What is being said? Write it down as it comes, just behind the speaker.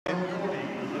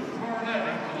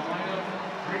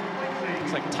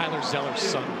like Tyler Zeller's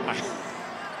son.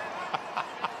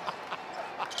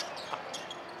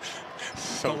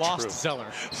 So the lost true.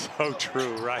 Zeller. So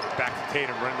true, right. Back to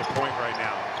Tatum running the point right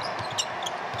now.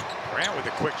 Grant with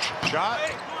a quick shot.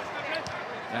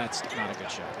 That's not a good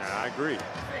shot. Yeah, I agree.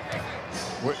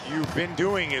 What you've been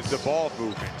doing is the ball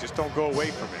movement. Just don't go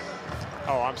away from it.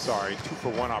 Oh, I'm sorry.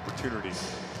 2-for-1 opportunity.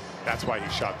 That's why he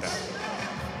shot that.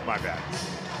 My bad.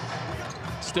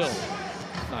 Still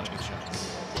not a good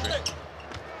shot.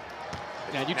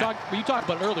 Yeah, you talked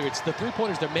about it earlier. It's the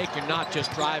three-pointers they're making, not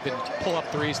just drive and pull up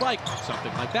threes, like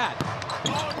something like that.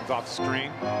 Comes off the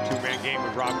screen, two-man game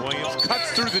with Rob Williams.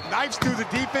 Cuts through the knives through the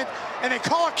defense, and they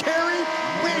call a carry.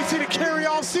 We ain't seen a carry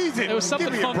all season. There was something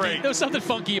Give me funky. a break. There was something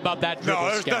funky about that dribble. No,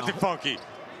 there's Scal. nothing funky.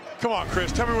 Come on,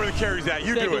 Chris. Tell me where the carry's at.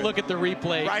 You Take do a it. look at the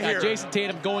replay. Right here. Jason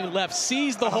Tatum going left,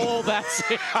 sees the hole. That's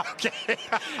it. Okay.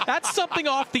 That's something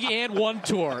off the And One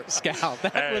tour, Scal.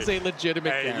 That was a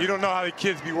legitimate carry. You don't know how the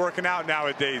kids be working out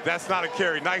nowadays. That's not a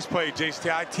carry. Nice play, Jason.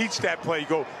 I teach that play. You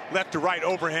go left to right,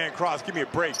 overhand cross. Give me a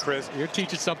break, Chris. You're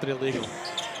teaching something illegal.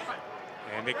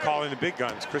 And they call in the big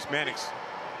guns. Chris Mannix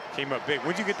came up big.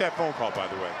 When'd you get that phone call, by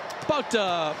the way?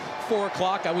 About 4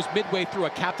 o'clock. I was midway through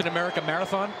a Captain America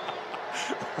marathon.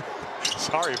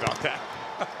 Sorry about that.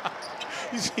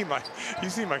 You seem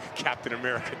like a Captain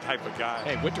America type of guy.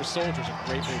 Hey, Winter Soldier's a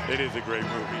great movie. It is a great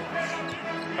movie.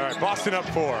 All right, Boston up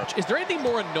 4. Is there anything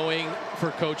more annoying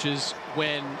for coaches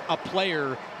when a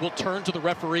player will turn to the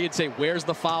referee and say, "Where's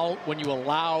the foul?" when you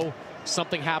allow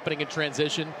something happening in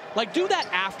transition? Like, do that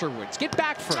afterwards. Get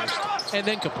back first and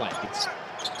then complain.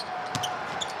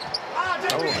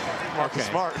 Oh, Marcus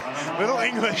Smart. Little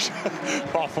English.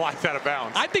 Ball flies out of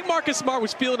bounds. I think Marcus Smart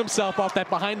was feeling himself off that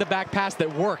behind-the-back pass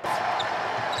that worked.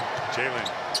 Jalen,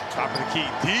 top of the key.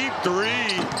 Deep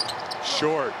three.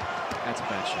 Short. That's a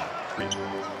bad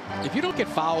shot. If you don't get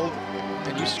fouled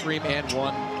and you scream "and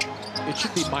one," it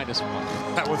should be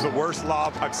 -1. That was the worst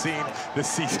lob I've seen this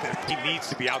season. He needs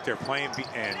to be out there playing,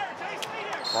 and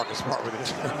Marcus Smart with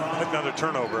another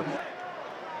turnover.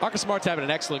 Marcus Smart's having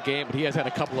an excellent game, but he has had a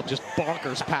couple of just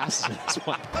bonkers passes in this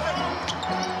one.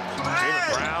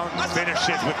 Jalen Brown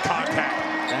finishes with contact.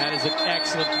 That is an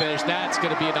excellent finish. That's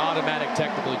going to be an automatic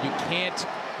technical. You can't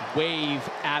wave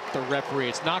at the referee.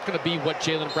 It's not going to be what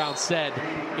Jalen Brown said.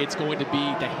 It's going to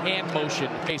be the hand motion.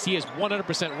 He is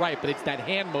 100% right, but it's that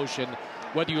hand motion.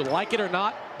 Whether you like it or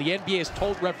not, the NBA has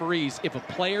told referees if a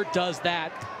player does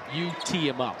that, you tee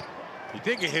him up. He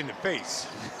did get hit in the face.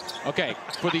 Okay,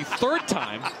 for the third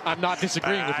time, I'm not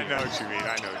disagreeing with you. I know what you mean.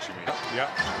 I know what you mean. Yep.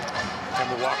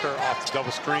 Kemba Walker off the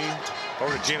double screen.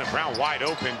 Over to Jalen Brown, wide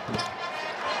open.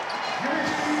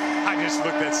 I just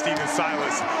looked at Steven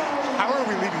Silas. How are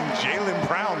we leaving Jalen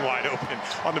Brown wide open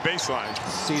on the baseline?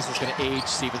 Season's going to age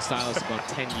Steven Silas about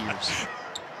 10 years.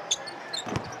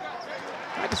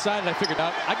 I figured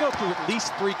out I go through at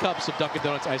least 3 cups of Dunkin'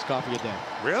 Donuts iced coffee a day.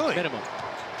 Really? Minimum.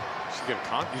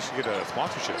 You should get a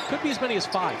sponsorship. Could be as many as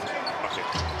 5. Okay.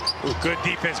 Ooh, good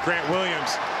defense, Grant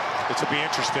Williams. This will be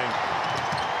interesting.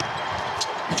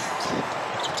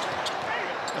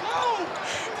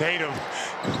 Tatum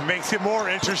makes it more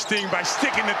interesting by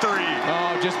sticking the 3.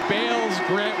 Oh, just bails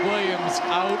Grant Williams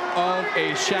out of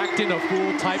a Shaqtin' a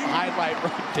Fool type highlight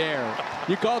right there.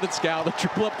 You called it, Scal, the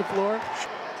dribble up the floor.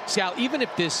 Scal, even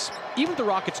if the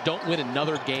Rockets don't win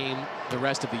another game the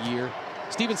rest of the year,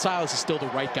 Steven Silas is still the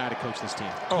right guy to coach this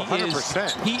team. Oh,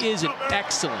 100%. He is an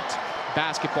excellent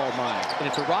basketball mind. And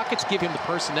if the Rockets give him the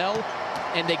personnel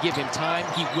and they give him time,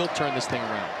 he will turn this thing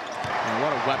around. And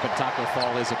what a weapon Taco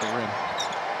Fall is at the rim.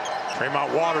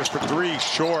 Tremont Waters for 3,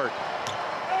 short.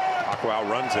 Taco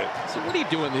outruns it. So what are you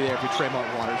doing there for Tremont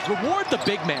Waters? Reward the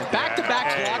big man.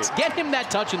 Back-to-back blocks. Get him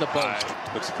that touch in the post.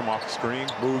 Looks to come off the screen.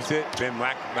 Moves it. Ben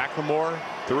McLemore.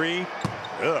 3.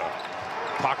 Ugh.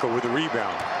 Taco with a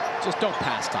rebound. Just don't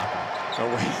pass Taco. Oh,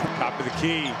 wait. Top of the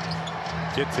key.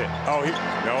 Gets it. Oh,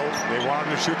 no. They want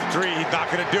him to shoot the 3. He's not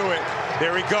going to do it.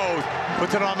 There he goes.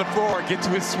 Puts it on the floor. Gets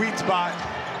to his sweet spot.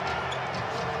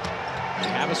 You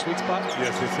have a sweet spot?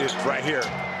 Yes, this is right here.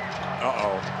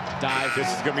 Uh-oh. Dive. This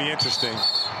is going to be interesting.